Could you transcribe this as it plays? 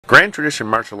Grand Tradition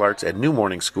Martial Arts at New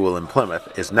Morning School in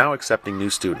Plymouth is now accepting new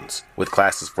students. With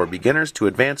classes for beginners to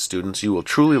advanced students, you will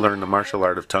truly learn the martial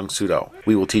art of Tung Soo Do.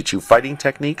 We will teach you fighting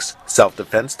techniques,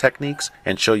 self-defense techniques,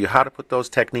 and show you how to put those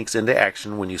techniques into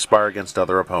action when you spar against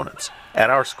other opponents. At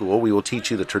our school, we will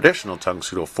teach you the traditional Tung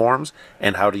Soo Do forms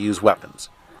and how to use weapons.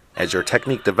 As your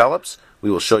technique develops,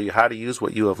 we will show you how to use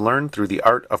what you have learned through the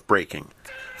art of breaking.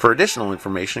 For additional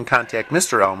information, contact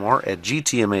Mr. Elmore at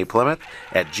GTMA Plymouth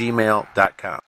at gmail.com.